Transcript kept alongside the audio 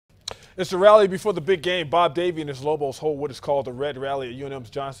It's the rally before the big game. Bob Davey and his Lobos hold what is called the Red Rally at UNM's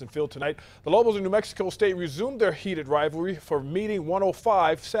Johnson Field tonight. The Lobos of New Mexico State resumed their heated rivalry for meeting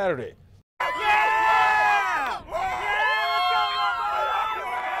 105 Saturday.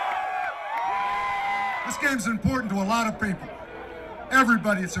 This game's important to a lot of people.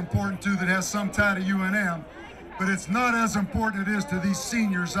 Everybody it's important to that has some tie to UNM, but it's not as important it is to these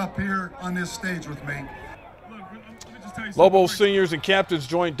seniors up here on this stage with me. Lobos seniors and captains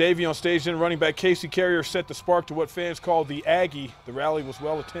joined Davey on stage, and running back Casey Carrier set the spark to what fans call the Aggie. The rally was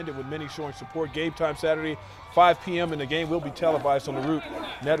well attended with many showing support. Game time Saturday, 5 p.m., and the game will be televised on the Root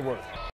Network.